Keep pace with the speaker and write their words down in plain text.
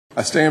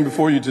I stand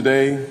before you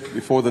today,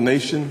 before the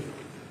nation,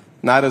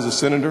 not as a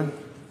senator,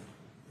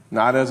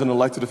 not as an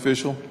elected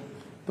official,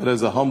 but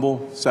as a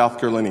humble South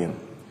Carolinian.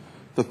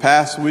 The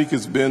past week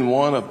has been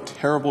one of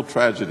terrible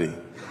tragedy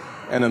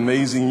and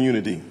amazing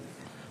unity.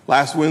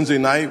 Last Wednesday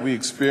night, we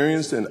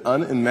experienced an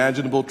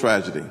unimaginable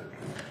tragedy.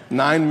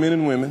 9 men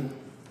and women,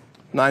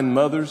 9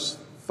 mothers,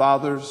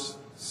 fathers,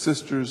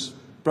 sisters,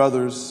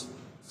 brothers,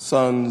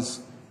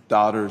 sons,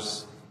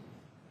 daughters,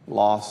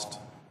 lost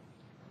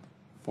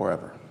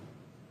forever.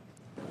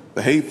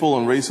 The hateful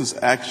and racist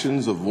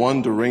actions of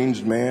one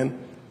deranged man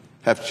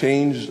have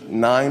changed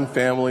 9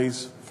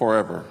 families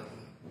forever.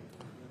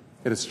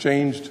 It has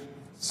changed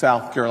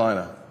South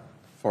Carolina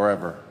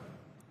forever.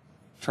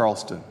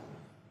 Charleston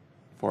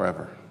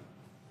forever.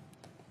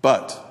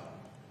 But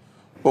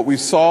what we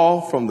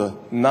saw from the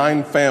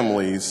 9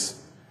 families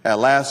at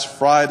last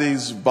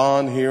Friday's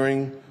bond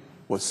hearing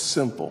was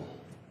simple.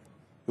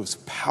 It was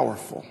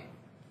powerful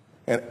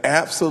and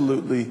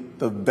absolutely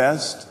the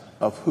best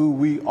of who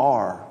we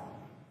are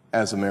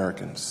as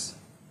Americans.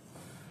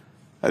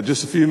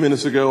 Just a few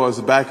minutes ago, I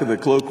was back in the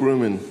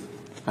cloakroom and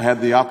I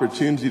had the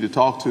opportunity to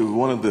talk to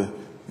one of the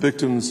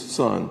victim's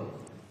son,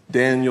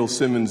 Daniel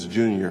Simmons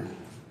Jr.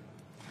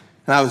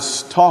 And I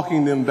was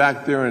talking to him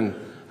back there and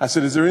I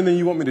said, "Is there anything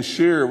you want me to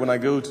share when I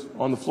go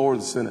on the floor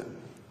of the Senate?"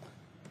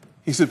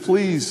 He said,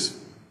 "Please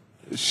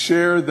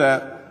share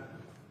that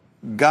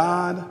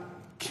God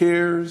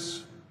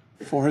cares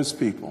for his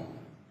people.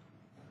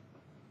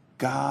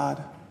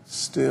 God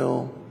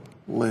still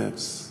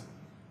lives."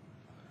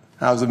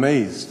 I was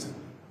amazed.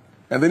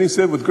 And then he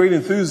said with great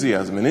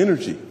enthusiasm and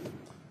energy,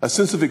 a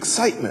sense of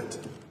excitement,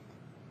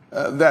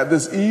 that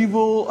this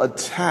evil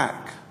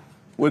attack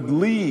would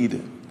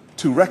lead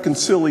to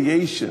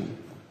reconciliation,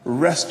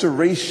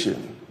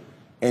 restoration,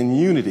 and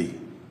unity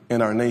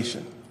in our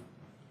nation.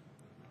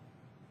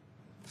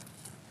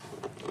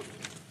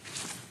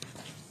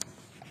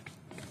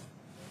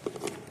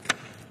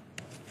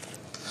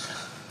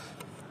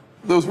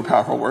 Those were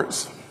powerful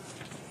words.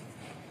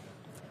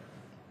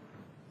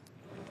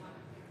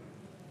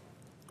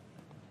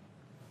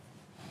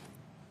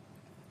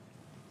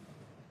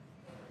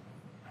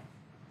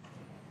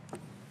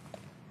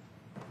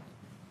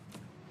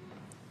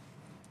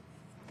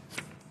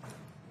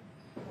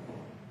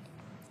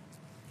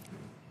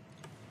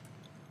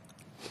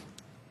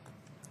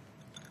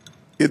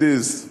 It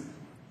is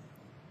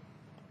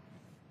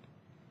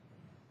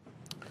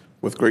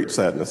with great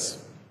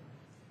sadness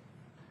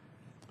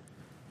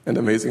and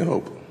amazing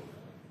hope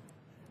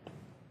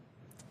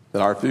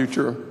that our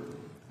future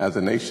as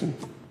a nation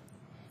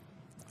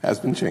has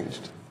been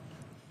changed.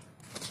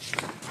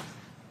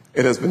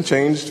 It has been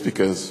changed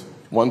because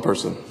one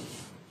person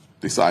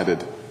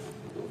decided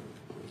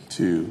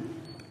to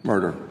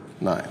murder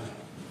 9.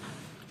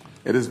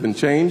 It has been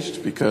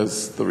changed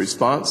because the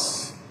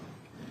response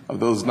of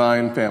those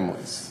 9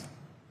 families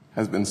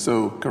has been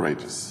so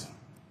courageous,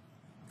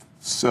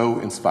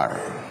 so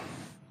inspiring.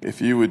 If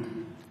you would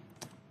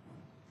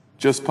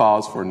just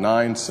pause for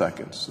 9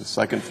 seconds, a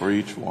second for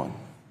each one,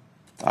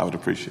 I would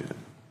appreciate it.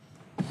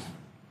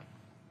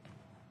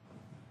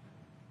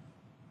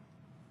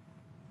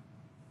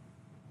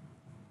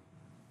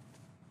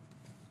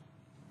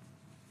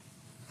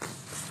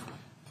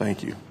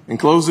 Thank you. In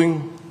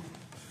closing,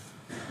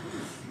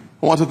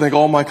 I want to thank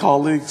all my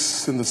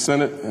colleagues in the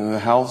Senate and in the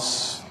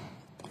House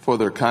for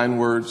their kind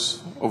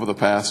words over the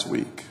past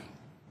week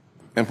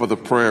and for the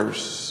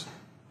prayers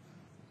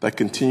that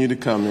continue to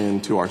come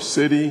into our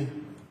city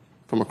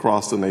from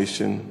across the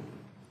nation.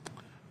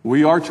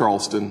 We are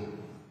Charleston,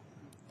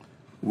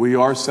 we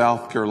are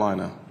South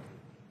Carolina,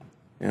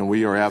 and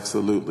we are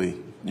absolutely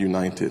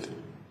united.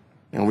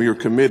 And we are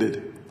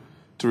committed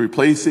to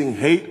replacing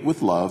hate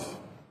with love,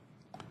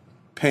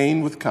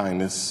 pain with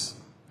kindness,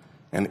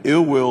 and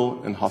ill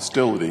will and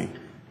hostility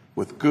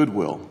with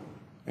goodwill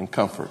and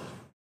comfort.